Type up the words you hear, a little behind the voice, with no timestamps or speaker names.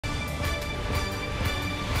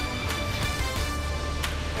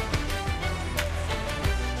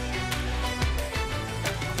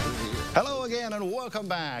again, and welcome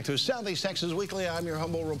back to Southeast Texans Weekly. I'm your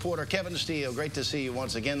humble reporter, Kevin Steele. Great to see you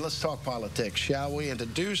once again. Let's talk politics, shall we? And to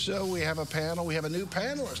do so, we have a panel. We have a new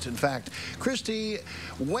panelist, in fact. Kristy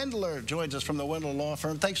Wendler joins us from the Wendler Law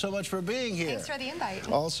Firm. Thanks so much for being here. Thanks for the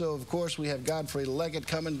invite. Also, of course, we have Godfrey Leggett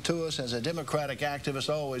coming to us as a Democratic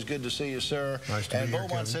activist. Always good to see you, sir. Nice to be here,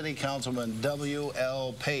 Beaumont City Councilman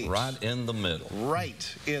W.L. Pate. Right in the middle.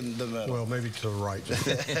 Right in the middle. Well, maybe to the right.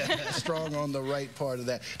 Strong on the right part of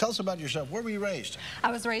that. Tell us about yourself. Where were you raised?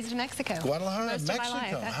 I was raised in Mexico. Guadalajara, most Mexico. Of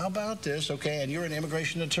my life. How about this? Okay, and you're an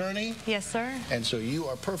immigration attorney? Yes, sir. And so you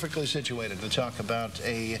are perfectly situated to talk about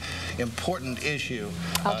a important issue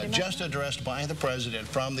just addressed by the president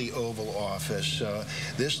from the Oval Office.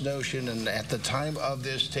 This notion, and at the time of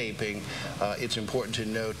this taping, it's important to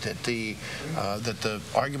note that the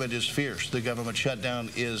argument is fierce. The government shutdown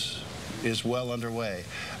is well underway.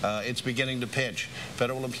 It's beginning to pinch.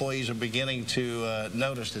 Federal employees are beginning to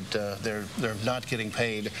notice that they're not getting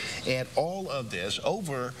paid. And all of this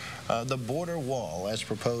over the border wall as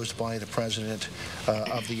proposed by the President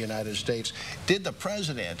of the United States. Did the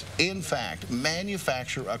President, in fact,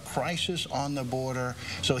 manufacture a crisis on the border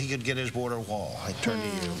so he could get his border wall? I turn to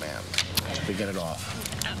you, ma'am, to begin it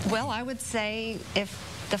off. Well, I would say if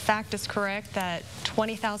the fact is correct that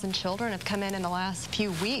 20,000 children have come in the last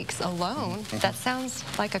few weeks alone, that sounds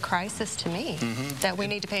like a crisis to me that we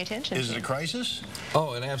need to pay attention to. Is it a crisis?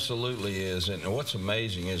 Oh, it absolutely is. And what's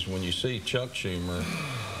amazing is when you see Chuck Schumer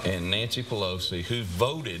and Nancy Pelosi, who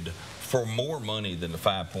voted for more money than the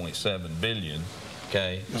 $5.7 billion,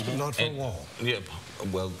 okay? But not for a wall. Yeah,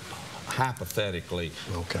 well, hypothetically,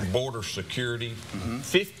 border security,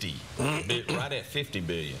 right at $50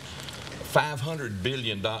 billion. $500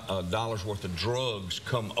 billion worth of drugs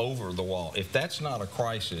come over the wall. If that's not a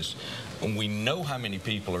crisis, and we know how many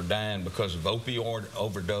people are dying because of opioid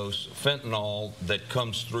overdose, fentanyl that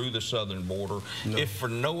comes through the southern border, if for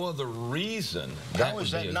no other reason, how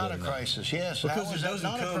is that not a crisis? Yes,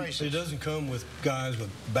 because it doesn't come with guys with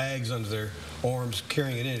bags under their arms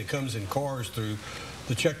carrying it in. It comes in cars through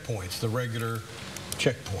the checkpoints, the regular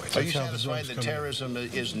checkpoints. Are you satisfied that terrorism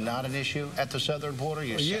is not an issue at the southern border?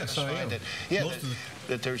 Yes, I am.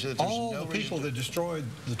 That there's all no the people that destroyed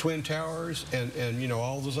the Twin Towers and you know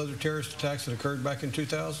all those other terrorist attacks that occurred back in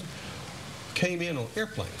 2000 came in on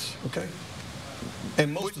airplanes. Okay.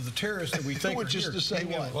 And most of the terrorists that we think are just here to say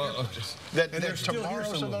what? Well, that they're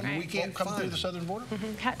tomorrow, so that we can't come through the southern border?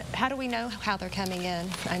 How do we know how they're coming in?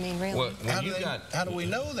 I mean, really? Well, how do we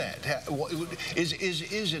know that?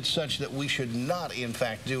 Is it such that we should not, in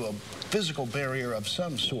fact, do a physical barrier of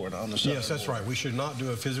some sort on the southern border? Yes, that's right. We should not do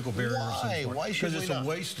a physical barrier of some sort. Why should we not? Because it's a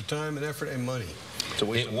waste of time and effort and money.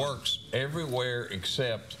 It works everywhere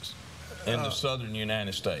except in the southern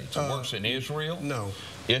United States. It works in Israel. No.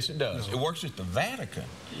 Yes, it does. No. It works at the Vatican.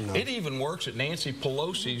 No. It even works at Nancy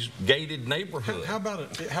Pelosi's gated neighborhood. How about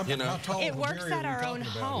it? How tall it works at our own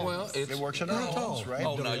home. Well, it works at our homes, right?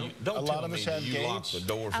 Oh, no, don't a lot of us have you lock the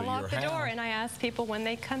doors I lock the door and I ask people when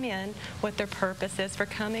they come in what their purpose is for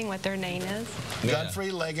coming, what their name is.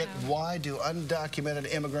 Godfrey Leggett, why do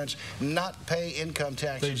undocumented immigrants not pay income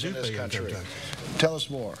taxes in this country? Tell us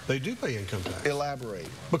more. They do pay income tax. Elaborate.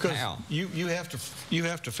 Because you have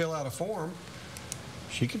to fill out a form.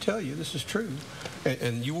 She can tell you this is true,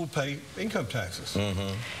 and you will pay income taxes.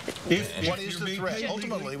 What is the threat?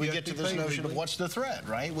 Ultimately, we get to this notion of what's the threat,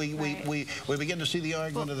 right? We begin to see the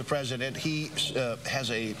argument of the president. He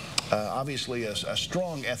has obviously a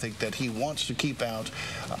strong ethic that he wants to keep out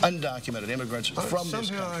undocumented immigrants from this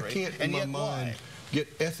country. Somehow I can't, in my mind, get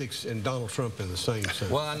ethics and Donald Trump in the same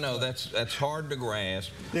sentence. Well, I know that's hard to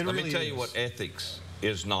grasp. Let me tell you what ethics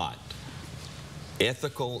is not.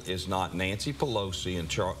 Ethical is not Nancy Pelosi and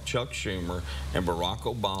Chuck Schumer and Barack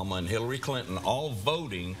Obama and Hillary Clinton all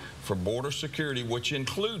voting for border security, which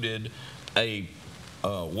included a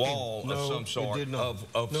wall of some sort.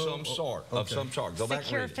 Of some sort. Go back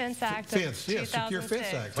and read it. Secure Fence Act. Fence, yes, Secure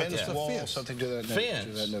Fence Act. Fence, wall, something to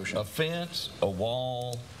that notion. A fence, a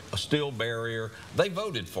wall, a steel barrier. They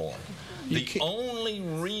voted for it. The only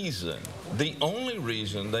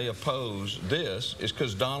reason they oppose this is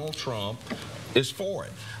because Donald Trump is for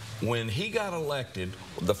it. When he got elected,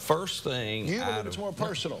 the first thing it's more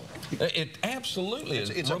personal. It absolutely is.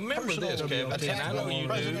 It's remember this, Kevin, and I know you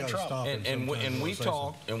do.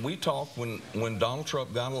 And we talked when Donald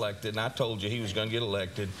Trump got elected, and I told you he was going to get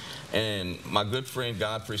elected, and my good friend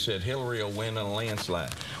Godfrey said Hillary will win in a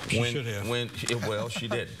landslide. She should have. Well, she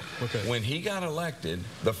didn't. When he got elected,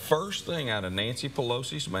 the first thing out of Nancy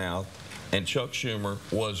Pelosi's mouth and Chuck Schumer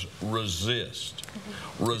was resist.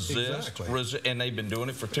 And they've been doing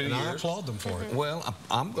it for 2 years. And I applaud them for it. Well,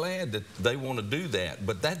 I'm glad that they want to do that,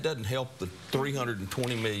 but that doesn't help the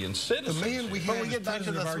 320 million citizens. The man we have as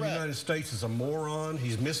president of our United States is a moron.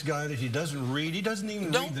 He's misguided. He doesn't read. He doesn't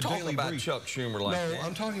even read the Daily Brief. Don't talk about Chuck Schumer like that. No,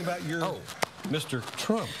 I'm talking about your Mr.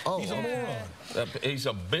 Trump. He's a moron. He's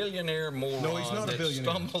a billionaire moron. No, he's not a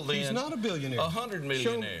billionaire. He's not a billionaire. 100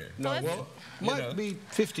 millionaire. Well, might be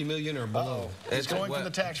 50 million or below. It's going for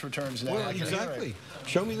the tax returns now. Well, exactly.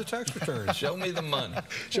 Show me the tax returns. Show me the money.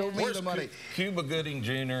 Show me the money. Cuba Gooding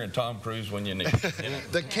Jr. and Tom Cruise when you need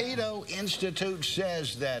it. The Cato Institute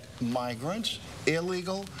says that migrants,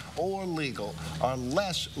 illegal or legal, are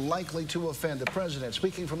less likely to offend the president.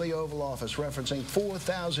 Speaking from the Oval Office, referencing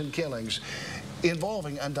 4,000 killings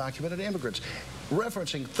involving undocumented immigrants,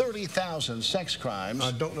 referencing 30,000 sex crimes.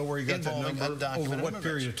 I don't know where you got that number. Over what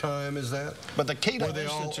period of time is that? But the Cato Were they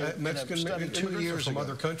all Institute, Mexican study 2 years from ago,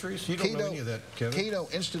 other countries? You don't know any of that, Kevin. Cato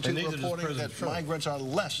Institute reporting that migrants are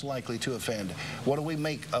less likely to offend. What do we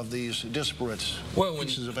make of these disparate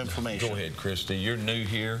pieces of information? Go ahead, Kristy. You're new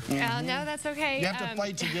here. No, that's okay. You have to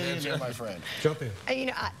fight to get in here, my friend. Jump in. You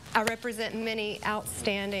know, I represent many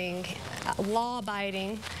outstanding,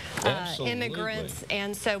 law-abiding immigrants,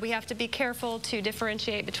 and so we have to be careful to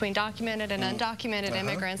differentiate between documented and undocumented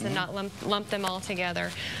immigrants and not lump them all together.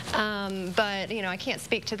 But, you know, I can't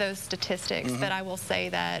speak to those statistics, but I will say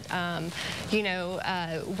that, you know,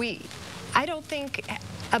 I don't think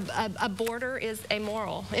a border is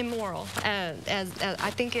immoral. As I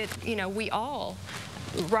think it, you know, we all,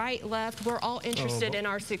 right, left, we're all interested in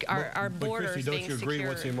our borders Kristy, don't being you agree secure.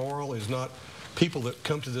 what's immoral is not people that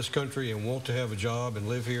come to this country and want to have a job and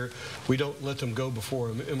live here? We don't let them go before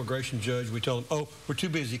an immigration judge. We tell them, oh, we're too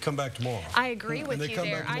busy, come back tomorrow. I agree with you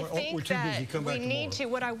there. I think we're too busy, come back we need to.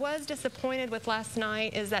 What I was disappointed with last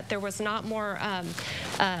night is that there was not more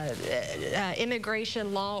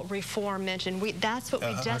immigration law reform mentioned. That's what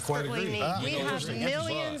we desperately need. We have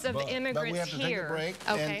millions of immigrants here. But we have to take a break.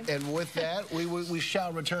 Okay. And with that, we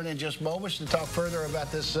shall return in just moments to talk further about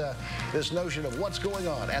this this notion of what's going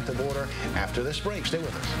on at the border after this break. Stay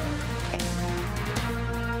with us.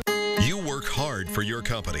 You work hard for your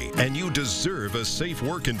company, and you deserve a safe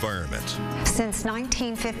work environment. Since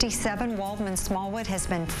 1957, Waldman Smallwood has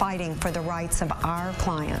been fighting for the rights of our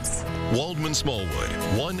clients. Waldman Smallwood,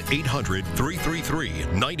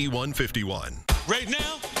 1-800-333-9151. Right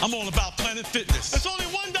now, I'm all about Planet Fitness. It's only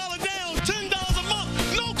 $1 down, $10 a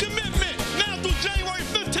month, no commitment. Now through January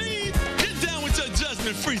 15th, get down with your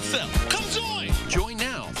judgment-free self. Come join. Join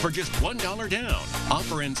now for just $1 down.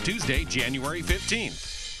 Offer ends Tuesday, January 15th.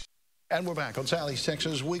 And we're back on Southeast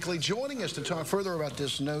Texans Weekly. Joining us to talk further about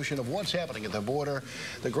this notion of what's happening at the border,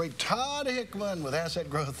 the great Todd Hickman with Asset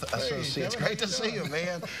Growth Associates. Great to see you,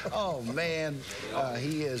 man. Oh, man.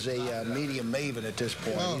 He is a media maven at this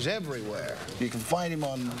point. He's everywhere. You can find him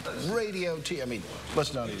on radio, I mean,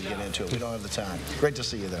 let's not even get into it. We don't have the time. Great to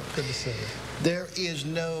see you, though. Good to see you. There is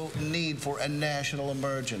no need for a national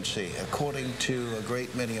emergency, according to a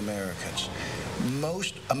great many Americans.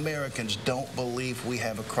 Most Americans don't believe we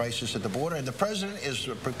have a crisis at the border, and the president is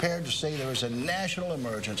prepared to say there is a national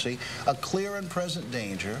emergency, a clear and present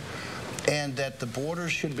danger, and that the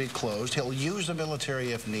borders should be closed. He'll use the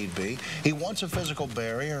military if need be. He wants a physical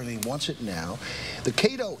barrier, and he wants it now. The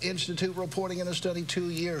Cato Institute reporting in a study 2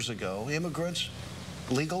 years ago, immigrants,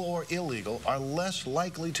 legal or illegal, are less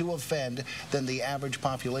likely to offend than the average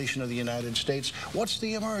population of the United States. What's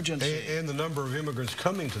the emergency? And the number of immigrants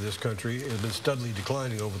coming to this country has been steadily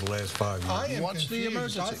declining over the last 5 years. I am What's confused. the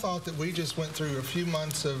emergency? I thought that we just went through a few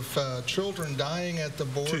months of children dying at the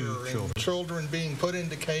border and children being put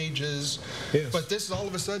into cages. Yes. But this all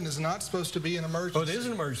of a sudden is not supposed to be an emergency. Oh, it is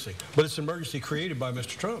an emergency. But it's an emergency created by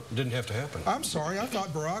Mr. Trump. It didn't have to happen. I'm sorry. I thought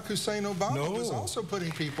Barack Hussein Obama was also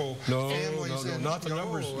putting people, families in. Not the numbers.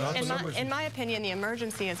 In my opinion, the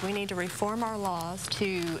emergency is we need to reform our laws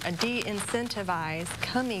to de-incentivize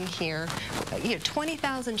coming here. You know,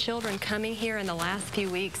 20,000 children coming here in the last few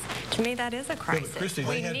weeks. To me, that is a crisis. Kristy,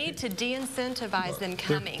 we need to de-incentivize them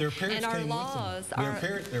coming. Their parents and our came laws with them.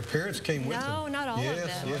 Their parents came with them. No, not all of them.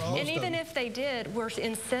 Yes, and even if they did, we're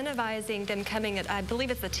incentivizing them coming. I believe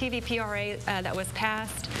it's the TVPRA that was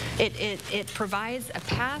passed. It provides a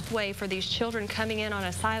pathway for these children coming in on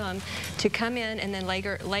asylum to come in and then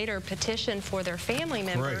later petition for their family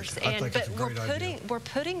members. But we're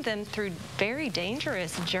putting them through very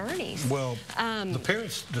dangerous journeys. Well, the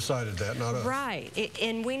parents decided that, not us. Right,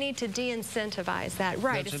 and we need to de-incentivize that.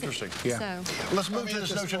 Right. That's interesting. Yeah. So. Let's move to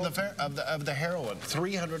this notion of the heroin.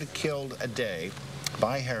 300 killed a day.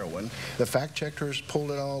 buy heroin. The fact checkers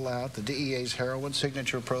pulled it all out. The DEA's heroin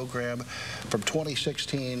signature program from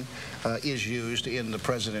 2016 is used in the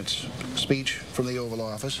president's speech from the Oval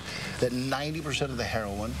Office, that 90% of the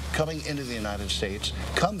heroin coming into the United States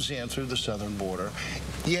comes in through the southern border.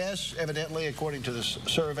 Yes, evidently, according to this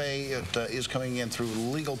survey, it is coming in through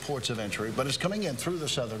legal ports of entry, but it's coming in through the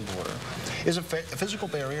southern border. Is a physical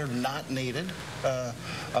barrier not needed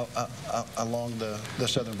along the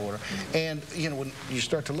southern border? And, you know, when you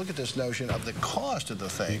start to look at this notion of the cost of the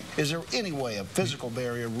thing, is there any way a physical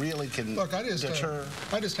barrier really can deter?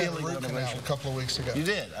 I just had a root canal a couple of weeks ago. You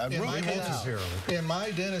did? And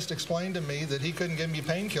my dentist explained to me that he couldn't give me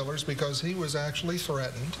painkillers because he was actually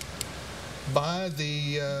threatened by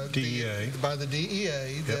the DEA,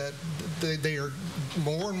 that they are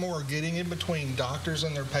more and more getting in between doctors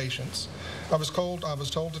and their patients. I was told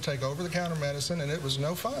to take over-the-counter medicine, and it was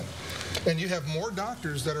no fun. And you have more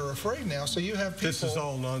doctors that are afraid now, so you have people... This is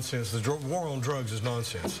all nonsense. The war on drugs is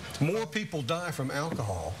nonsense. More people die from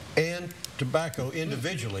alcohol and tobacco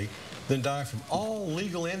individually than die from all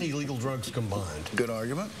legal and illegal drugs combined. Good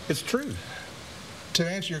argument. It's true. To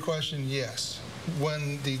answer your question, yes.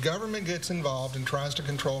 When the government gets involved and tries to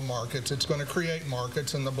control markets, it's going to create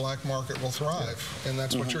markets, and the black market will thrive. And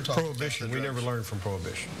that's what you're talking about. Prohibition. We never learned from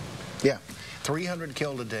Prohibition. Yeah. 300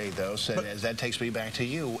 killed a day, though, so that takes me back to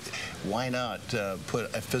you. Why not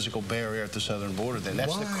put a physical barrier at the southern border then?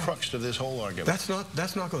 That's the crux of this whole argument. That's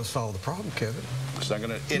not going to solve the problem, Kevin. It's not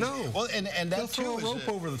going to... No. Well, and they'll that throw a rope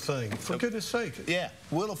over the thing, for goodness sake. Yeah.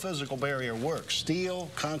 Will a physical barrier work?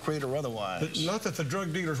 Steel, concrete, or otherwise? Not that the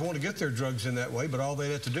drug dealers want to get their drugs in that way, but all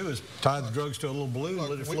they have to do is tie the drugs to a little balloon and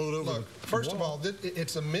let it float over. Look, first of all,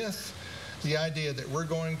 it's a myth, the idea that we're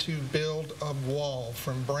going to build a wall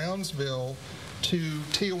from Brownsville to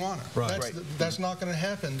Tijuana. Right. That's not going to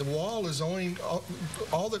happen. The wall is only,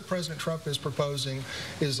 all that President Trump is proposing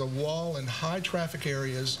is a wall in high traffic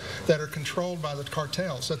areas that are controlled by the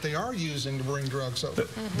cartels that they are using to bring drugs over.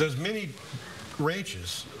 There's many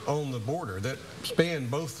ranches on the border that span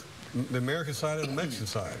both the American side and the Mexican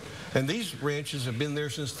side. And these ranches have been there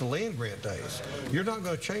since the land grant days. You're not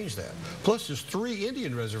going to change that. Plus, there's 3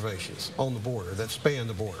 Indian reservations on the border that span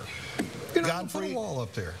the border. You're not going to put a wall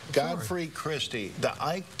up there. Godfrey, Kristy, the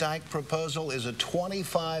Ike Dike proposal is a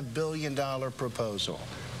 $25 billion proposal.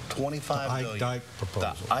 $25 billion. The Ike Dike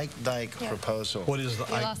proposal. The Ike Dike proposal. What is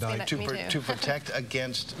the Ike Dike? To protect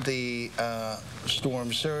against the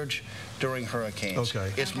storm surge during hurricanes.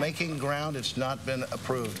 Okay. It's making ground. It's not been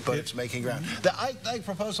approved, but it's making ground. The Ike Dike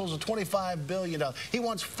proposal is a $25 billion. He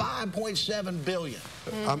wants $5.7 billion.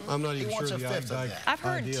 I'm not even sure the Ike Dike I've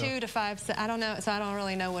heard idea. 2 to 5. I don't know, so I don't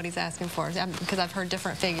really know what he's asking for because I've heard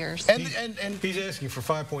different figures. And he's asking for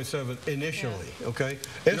 5.7 initially. Yeah. Okay.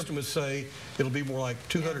 Estimates say it'll be more like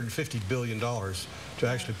 $250 billion to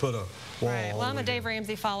actually put a wall. Right. Well, I'm a Dave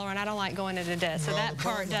Ramsey follower, and I don't like going into debt, so that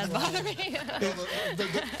part does bother me.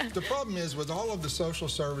 The problem is with all of the social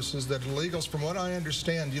services that illegals, from what I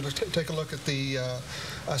understand, you take a look at the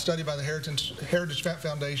study by the Heritage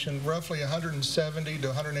Foundation, roughly $170 to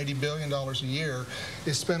 $180 billion a year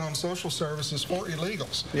is spent on social services for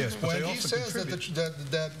illegals. Yes, but when he says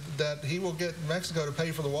that he will get Mexico to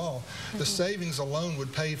pay for the wall, the savings alone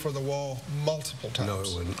would pay for the wall multiple times. No,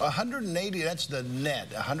 it wouldn't. 180, that's the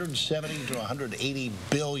net, 170 to 180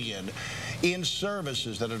 billion in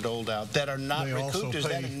services that are doled out that are not recouped. Is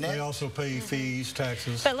that a net? They also pay fees,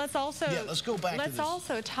 taxes. But let's also let's go back. Let's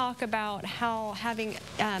also talk about how having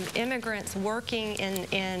immigrants working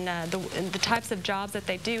in the types of jobs that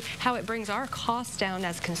they do, how it brings our costs down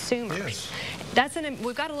as consumers. Yes.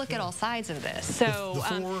 We've got to look at all sides of this. So,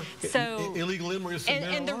 illegal immigrants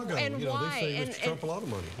in Mar-a-Lago, and why? They save Mr. Trump a lot of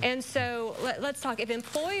money. And so let's talk. If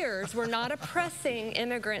employers were not oppressing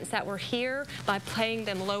immigrants that were here by paying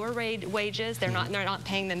them lower wages, they're not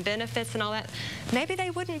paying them benefits and all that, maybe they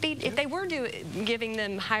wouldn't be, if they were giving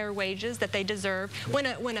them higher wages that they deserve. When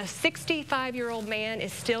a 65-year-old man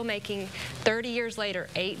is still making 30 years later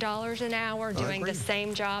 $8 an hour doing the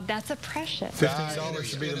same job, that's oppression. $15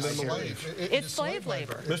 should be the minimum wage. It's slave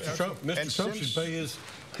labor. Mr. Trump should pay his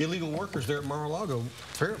illegal workers there at Mar-a-Lago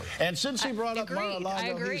fairly. And since he brought up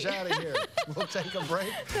Mar-a-Lago, he's out of here. We'll take a break,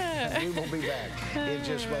 and we will be back in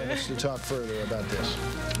just moments to talk further about this.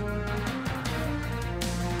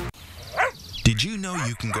 Did you know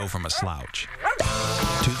you can go from a slouch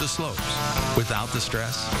to the slopes without the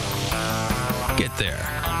stress? Get there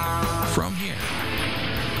from here.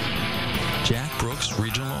 Jack Brooks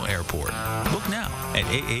Regional Airport. Book now at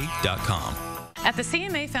aa.com. At the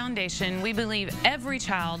CMA Foundation, we believe every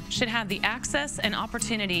child should have the access and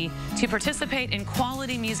opportunity to participate in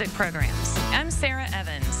quality music programs. I'm Sarah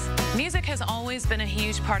Evans. Music has always been a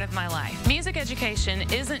huge part of my life. Music education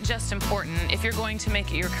isn't just important if you're going to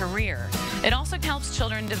make it your career. It also helps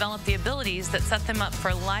children develop the abilities that set them up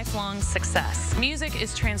for lifelong success. Music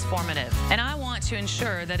is transformative, and I want to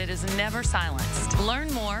ensure that it is never silenced.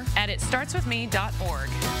 Learn more at itstartswithme.org.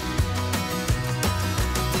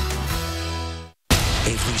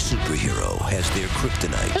 Every superhero has their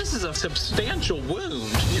kryptonite. This is a substantial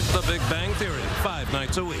wound. The Big Bang Theory, 5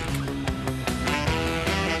 nights a week.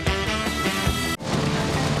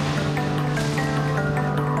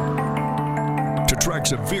 To track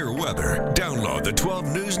severe weather, download the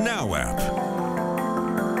 12 News Now app.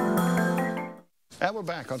 And we're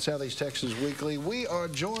back on Southeast Texans Weekly. We are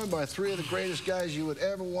joined by three of the greatest guys you would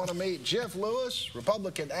ever want to meet. Jeff Lewis,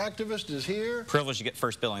 Republican activist, is here. Privileged to get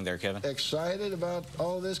first billing there, Kevin. Excited about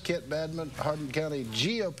all this. Kent Badman, Hardin County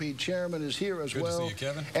GOP chairman, is here as well. Good to see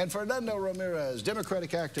you, Kevin. And Fernando Ramirez,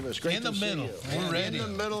 Democratic activist. Great to see you. We're ready. In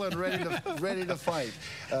the middle and ready to fight.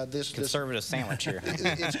 This conservative sandwich here.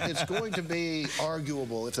 It's going to be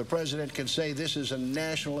arguable if the president can say this is a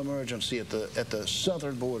national emergency at the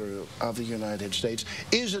southern border of the United States.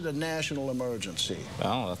 Is it a national emergency?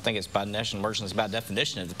 Well, I think it's by national emergency by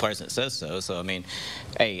definition if the president says so. So, I mean,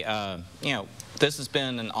 hey, you know, this has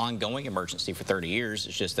been an ongoing emergency for 30 years.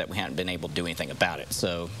 It's just that we haven't been able to do anything about it.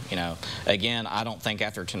 So, you know, again, I don't think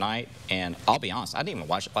after tonight, and I'll be honest, I didn't even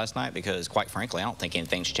watch it last night because, quite frankly, I don't think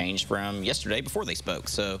anything's changed from yesterday before they spoke.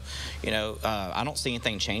 So, you know, I don't see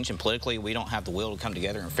anything change, and politically, we don't have the will to come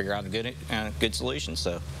together and figure out a good solution.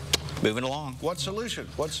 So, moving along. What solution?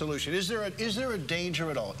 What solution? Is there a danger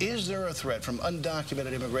at all? Is there a threat from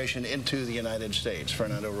undocumented immigration into the United States,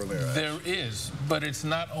 Fernando Ramirez? There is, but it's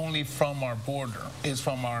not only from our border. It's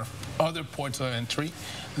from our other ports of entry.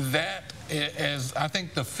 That is, I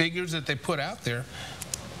think the figures that they put out there,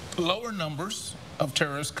 lower numbers of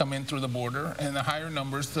terrorists come in through the border and the higher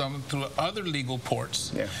numbers come through other legal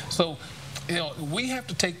ports. Yeah. So, you know, we have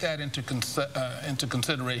to take that into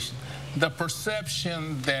consideration. The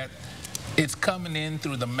perception that it's coming in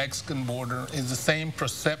through the Mexican border is the same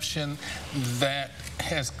perception that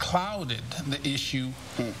has clouded the issue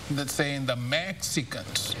that's saying the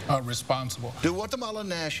Mexicans are responsible. Do Guatemalan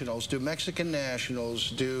nationals, do Mexican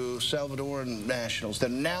nationals, do Salvadoran nationals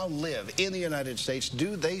that now live in the United States,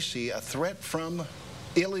 do they see a threat from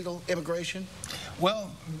illegal immigration?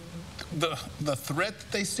 Well, the threat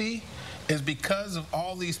that they see is because of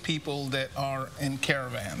all these people that are in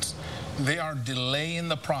caravans. They are delaying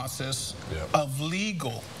the process of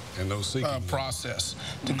legal process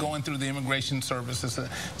to going through the immigration services.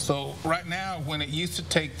 So right now, when it used to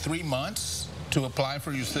take 3 months to apply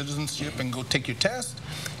for your citizenship and go take your test,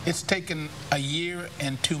 it's taken a year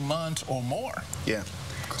and 2 months or more. Yeah.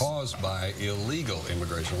 Caused by illegal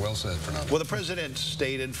immigration. Well said, Fernando. Well, the president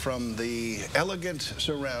stated from the elegant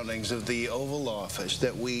surroundings of the Oval Office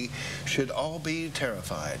that we should all be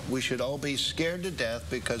terrified. We should all be scared to death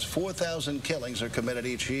because 4,000 killings are committed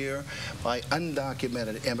each year by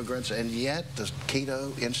undocumented immigrants, and yet the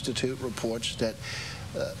Cato Institute reports that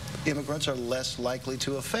immigrants are less likely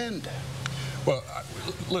to offend. Well,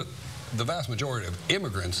 look, the vast majority of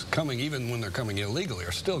immigrants coming, even when they're coming illegally,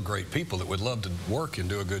 are still great people that would love to work and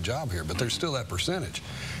do a good job here, but there's still that percentage.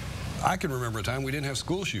 I can remember a time we didn't have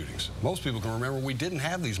school shootings. Most people can remember we didn't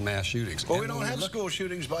have these mass shootings. Well, we don't have school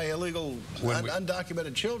shootings by illegal,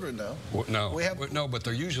 undocumented children, though. No, but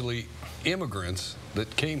they're usually immigrants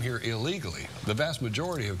that came here illegally. The vast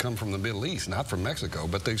majority have come from the Middle East, not from Mexico,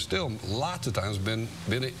 but they've still lots of times been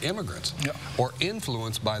immigrants or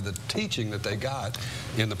influenced by the teaching that they got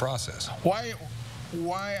in the process.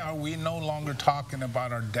 Why are we no longer talking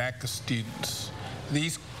about our DACA students?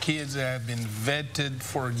 These kids have been vetted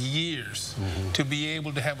for years to be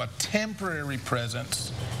able to have a temporary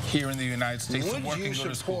presence here in the United States. Would you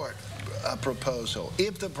support a proposal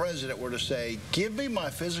if the president were to say, give me my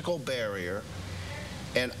physical barrier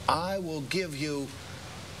and I will give you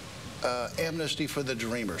amnesty for the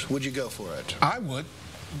dreamers? Would you go for it? I would,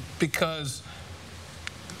 because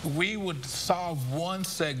we would solve one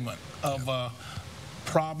segment of a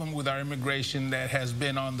problem with our immigration that has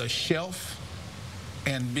been on the shelf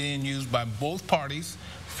and being used by both parties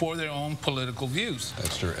for their own political views.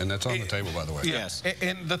 That's true, and that's on the table, by the way. Yes.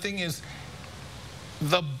 And the thing is,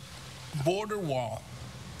 the border wall,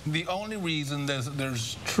 the only reason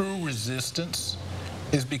there's true resistance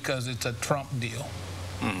is because it's a Trump deal.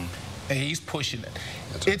 And he's pushing it.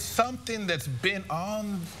 It's something that's been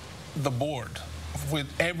on the board with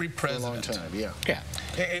every president. For a long time, yeah. Yeah.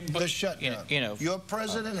 But the shutdown. Your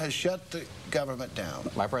president has shut the government down.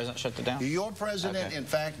 My president shut it down? Your president, in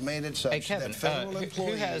fact, made it such Kevin, that federal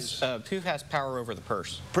employees... who has power over the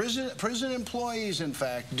purse? Prison employees, in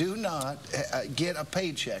fact, do not get a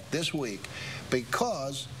paycheck this week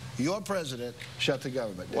because your president shut the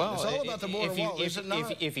government down. Well, it's all about the border wall, is it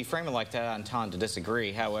not? If you frame it like that, I'm trying to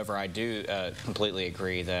disagree. However, I do completely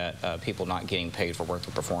agree that people not getting paid for work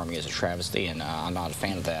they're performing is a travesty, and I'm not a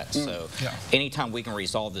fan of that. So anytime we can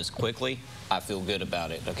resolve this quickly, I feel good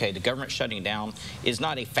about it. Okay, the government shutting down is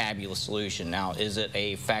not a fabulous solution. Now, is it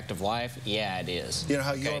a fact of life? Yeah, it is. You know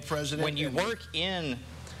how your president... When you work in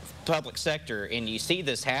public sector and you see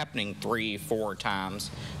this happening 3-4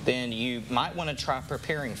 times, then you might want to try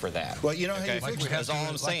preparing for that. Well, you know how you fix That's all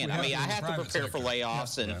I'm saying. I mean, I have to prepare for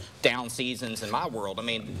layoffs and down seasons in my world. I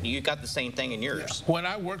mean, you got the same thing in yours. When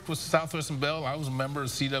I worked with Southwestern Bell, I was a member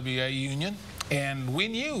of the CWA union, and we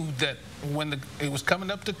knew that when it was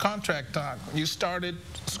coming up to contract time, you started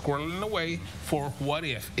squirreling away for what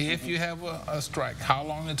if you have a strike, how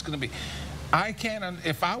long it's going to be. I can't,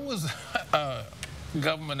 if I was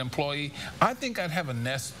government employee, I think I'd have a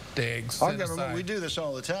nest egg set Our government, aside. we do this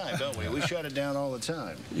all the time, don't we? We shut it down all the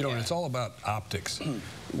time. You know, it's all about optics.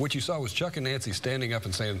 What you saw was Chuck and Nancy standing up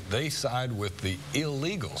and saying they side with the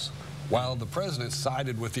illegals, while the president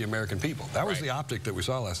sided with the American people. That was the optic that we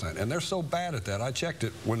saw last night, and they're so bad at that. I checked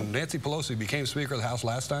it. When Nancy Pelosi became Speaker of the House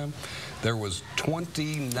last time, there was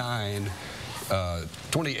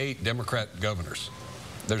 28 Democrat governors.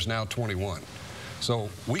 There's now 21. So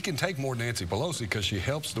we can take more Nancy Pelosi because she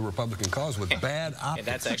helps the Republican cause with bad optics. And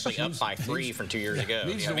that's actually up by 3 from 2 years ago.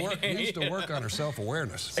 Needs to work on her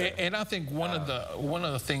self-awareness. And I think one of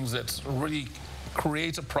the things that's really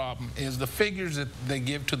creates a problem is the figures that they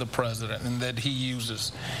give to the president and that he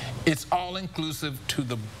uses. It's all inclusive to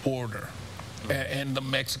the border and the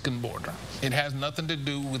Mexican border. It has nothing to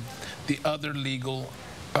do with the other legal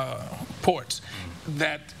ports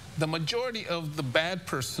that the majority of the bad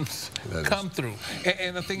persons come through.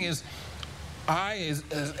 And the thing is,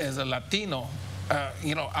 as a Latino,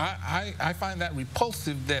 you know, I find that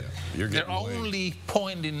repulsive that they're only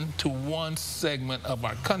pointing to one segment of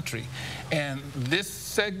our country. And this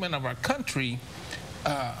segment of our country,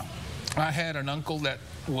 I had an uncle that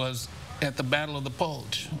was at the Battle of the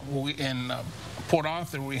Bulge. In Port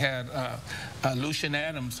Arthur, we had Lucian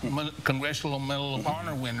Adams, Congressional Medal of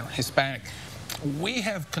Honor winner, Hispanic. We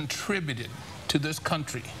have contributed to this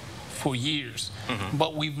country for years,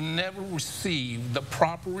 but we've never received the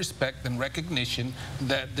proper respect and recognition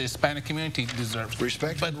that the Hispanic community deserves.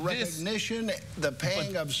 Respect and recognition, the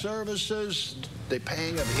paying of services, the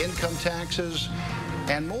paying of income taxes,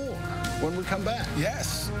 and more when we come back.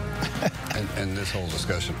 Yes. and this whole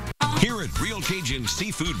discussion. Here at Real Cajun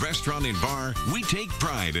Seafood Restaurant and Bar, we take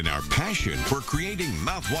pride in our passion for creating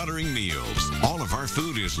mouth-watering meals. All of our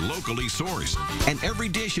food is locally sourced, and every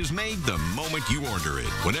dish is made the moment you order it.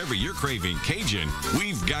 Whenever you're craving Cajun,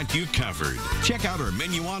 we've got you covered. Check out our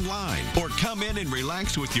menu online, or come in and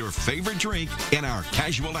relax with your favorite drink in our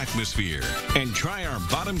casual atmosphere. And try our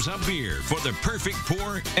bottoms-up beer for the perfect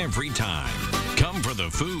pour every time. Come for the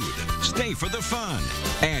food, stay for the fun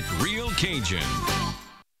at Real Cajun.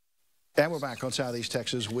 And we're back on Southeast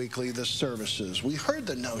Texas Weekly, the services. We heard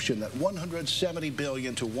the notion that $170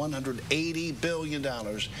 billion to $180 billion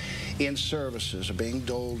in services are being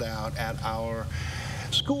doled out at our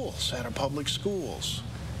schools, at our public schools.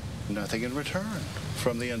 Nothing in return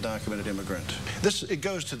from the undocumented immigrant. It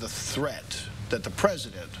goes to the threat that the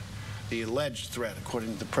president, the alleged threat,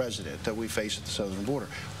 according to the president, that we face at the southern border.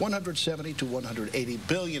 $170 to $180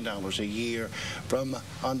 billion a year from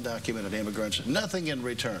undocumented immigrants. Nothing in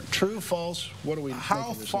return. True, false? What do we think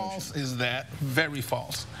of this false is that? Very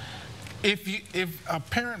false. If a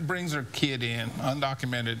parent brings their kid in,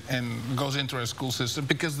 undocumented, and goes into our school system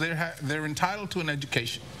because they're entitled to an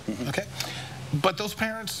education, okay? But those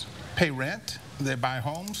parents pay rent, they buy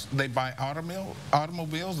homes, they buy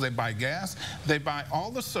automobiles, they buy gas, they buy all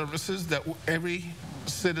the services that every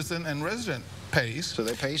citizen and resident pays. So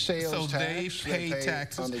they pay sales tax, they pay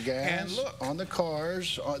taxes on the gas, and look, on the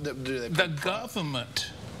cars. The government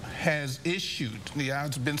has issued,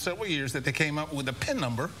 it's been several years that they came up with a PIN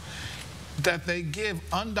number that they give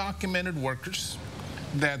undocumented workers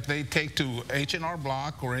that they take to H&R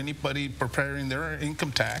Block or anybody preparing their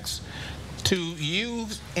income tax to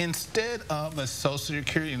use instead of a Social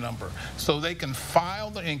Security number, so they can file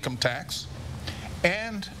the income tax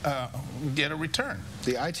and get a return.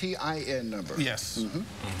 The ITIN number. Yes.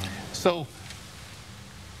 So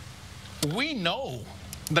we know,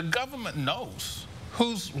 the government knows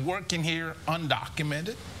who's working here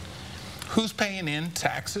undocumented, who's paying in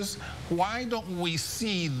taxes? Why don't we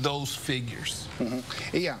see those figures?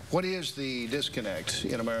 Yeah, what is the disconnect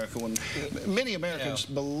in America when many Americans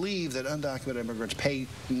believe that undocumented immigrants pay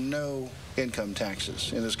no income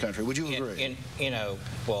taxes in this country? Would you agree?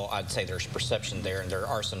 Well, I'd say there's perception there, and there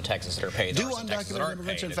are some taxes that are paid. Do undocumented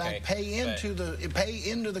immigrants, in fact, pay into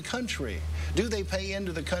the country? Do they pay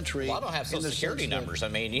into the country? Well, I don't have Social Security numbers. I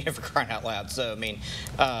mean, you for crying out loud. So, I mean,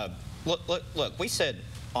 look, we said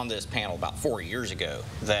on this panel about 4 years ago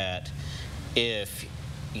that if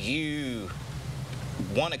you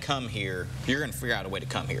want to come here, you're going to figure out a way to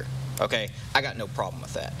come here. Okay? I got no problem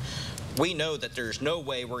with that. We know that there's no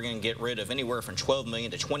way we're going to get rid of anywhere from 12 million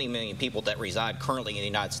to 20 million people that reside currently in the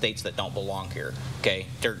United States that don't belong here. Okay?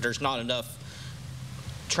 There's not enough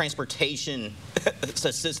transportation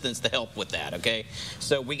assistance to help with that. Okay?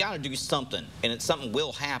 So we got to do something, and something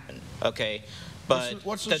will happen. Okay? But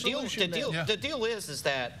what's the solution? The deal is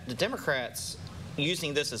that the Democrats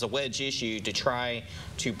using this as a wedge issue to try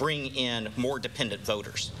to bring in more dependent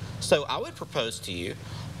voters. So I would propose to you,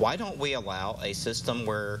 why don't we allow a system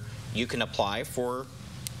where you can apply for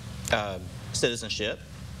citizenship?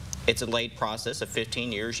 It's a delayed process of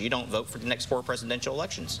 15 years. You don't vote for the next 4 presidential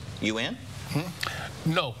elections. You in?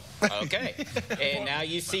 No. Okay. And now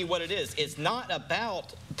you see what it is. It's not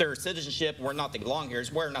about their citizenship, where not they belong here.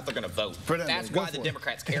 It's where or not they're going to vote. That's why the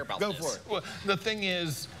Democrats care about this. Go for it. Well, the thing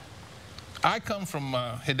is, I come from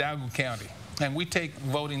Hidalgo County, and we take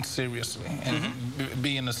voting seriously and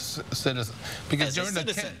being a citizen. Because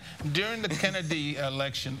during the Kennedy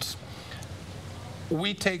elections,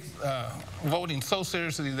 we take voting so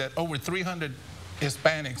seriously that over 300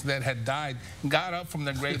 Hispanics that had died got up from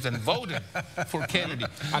their graves and voted for Kennedy.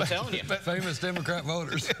 I'm telling you. Famous Democrat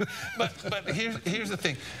voters. but here's the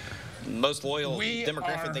thing. Most loyal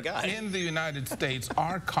Democrat they got. In the United States,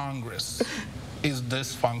 our Congress is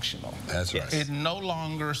dysfunctional. That's right. It no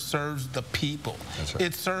longer serves the people. That's right.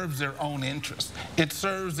 It serves their own interests. It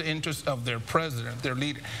serves the interests of their president, their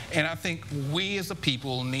leader. And I think we as a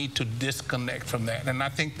people need to disconnect from that. And I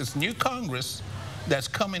think this new Congress that's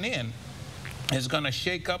coming in is going to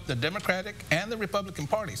shake up the Democratic and the Republican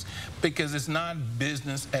parties because it's not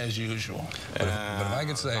business as usual. But if I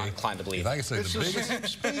could say, it's the same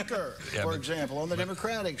speaker, for example, on the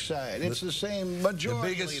Democratic side. It's the same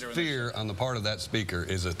majority leader. The biggest leader fear on the part of that speaker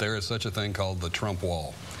is that there is such a thing called the Trump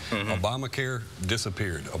wall. Obamacare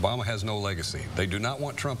disappeared. Obama has no legacy. They do not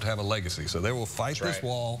want Trump to have a legacy, so they will fight this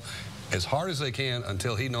wall as hard as they can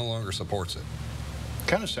until he no longer supports it.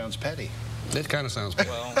 Kind of sounds petty. It kind of sounds petty.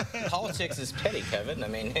 Well, politics is petty, Kevin. I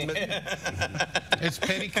mean, it's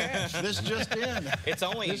petty cash. This just in. It's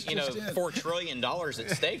only, $4 trillion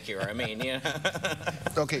at stake here. I mean,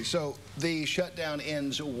 Okay, so the shutdown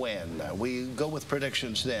ends when? We go with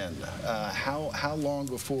predictions then. How long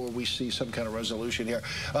before we see some kind of resolution here?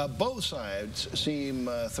 Both sides seem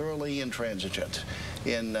thoroughly intransigent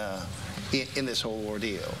in this whole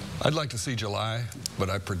ordeal. I'd like to see July, but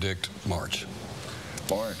I predict March.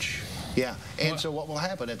 March. Yeah, and so what will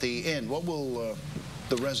happen at the end? What will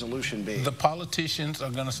the resolution be? The politicians are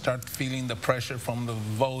going to start feeling the pressure from the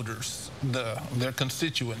voters, their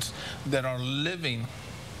constituents that are living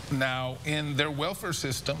now in their welfare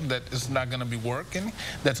system that is not going to be working,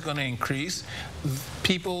 that's going to increase.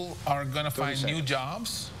 People are going to find new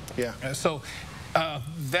jobs. Yeah. So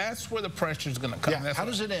that's where the pressure is going to come. Yeah. How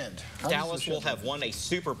does it end? Dallas will have won a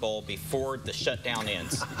Super Bowl before the shutdown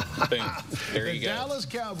ends. Boom. There you go. The Dallas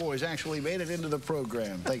Cowboys actually made it into the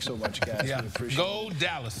program. Thanks so much, guys. Yeah. We appreciate Go it.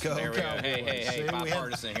 Dallas. Go there we Cowboys. Go. Hey,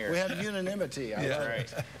 bipartisan here. We have unanimity. Yeah.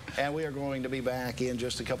 Right. And we are going to be back in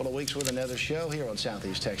just a couple of weeks with another show here on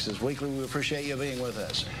Southeast Texas Weekly. We appreciate you being with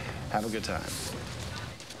us. Have a good time.